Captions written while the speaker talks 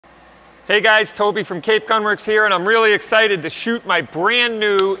Hey guys, Toby from Cape Gunworks here, and I'm really excited to shoot my brand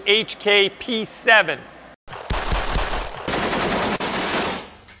new H&K P7.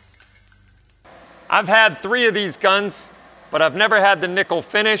 I've had 3 of these guns, but I've never had the nickel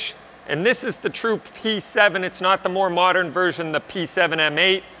finish, and this is the true P7. It's not the more modern version, the P7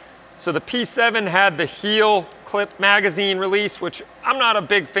 M8. So the P7 had the heel clip magazine release, which I'm not a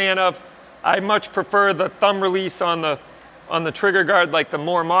big fan of. I much prefer the thumb release on the trigger guard, like the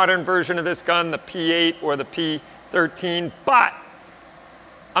more modern version of this gun, the P8 or the P13, but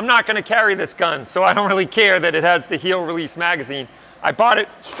I'm not gonna carry this gun, so I don't really care that it has the heel release magazine. I bought it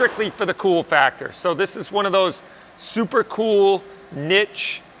strictly for the cool factor. So this is one of those super cool,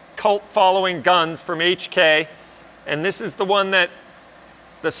 niche, cult following guns from H&K, and this is the one that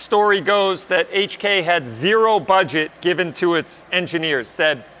the story goes that H&K had 0 budget given to its engineers,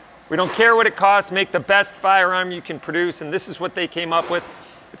 said, we don't care what it costs, make the best firearm you can produce, and this is what they came up with.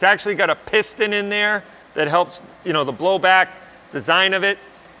 It's actually got a piston in there that helps, the blowback design of it.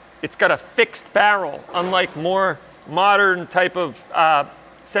 It's got a fixed barrel, unlike more modern type of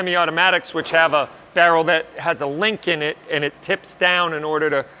semi-automatics, which have a barrel that has a link in it and it tips down in order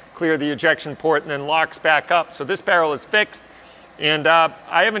to clear the ejection port and then locks back up. So this barrel is fixed, and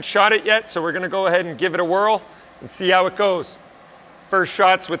I haven't shot it yet, so we're gonna go ahead and give it a whirl and see how it goes. First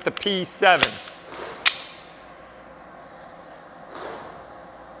shots with the P7.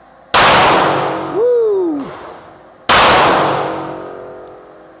 Woo!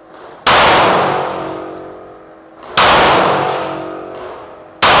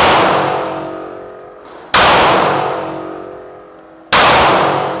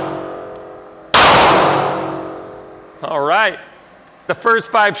 All right. The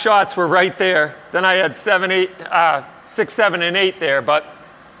first 5 shots were right there. Then I had 6, 7, and 8 there. But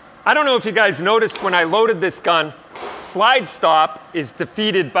I don't know if you guys noticed when I loaded this gun, slide stop is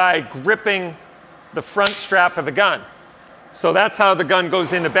defeated by gripping the front strap of the gun. So that's how the gun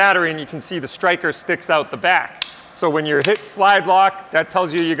goes into battery, and you can see the striker sticks out the back. So when you hit slide lock, that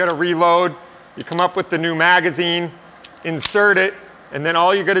tells you got to reload. You come up with the new magazine, insert it, and then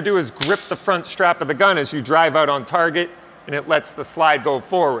all you got to do is grip the front strap of the gun as you drive out on target, and it lets the slide go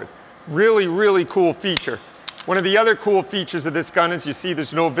forward. Really, really cool feature. One of the other cool features of this gun is you see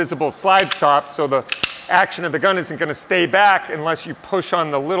there's no visible slide stop, so the action of the gun isn't gonna stay back unless you push on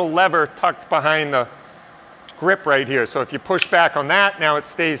the little lever tucked behind the grip right here. So if you push back on that, now it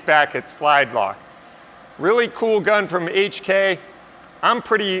stays back at slide lock. Really cool gun from H&K. I'm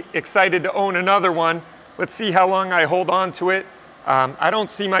pretty excited to own another one. Let's see how long I hold on to it. I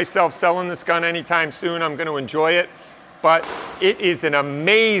don't see myself selling this gun anytime soon. I'm gonna enjoy it. But it is an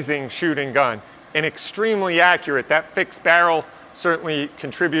amazing shooting gun and extremely accurate. That fixed barrel certainly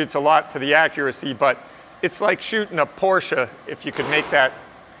contributes a lot to the accuracy, but it's like shooting a Porsche if you could make that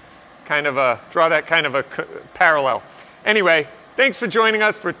kind of draw that kind of a parallel. Anyway, thanks for joining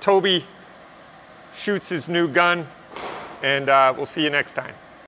us for Toby Shoots His New Gun, and we'll see you next time.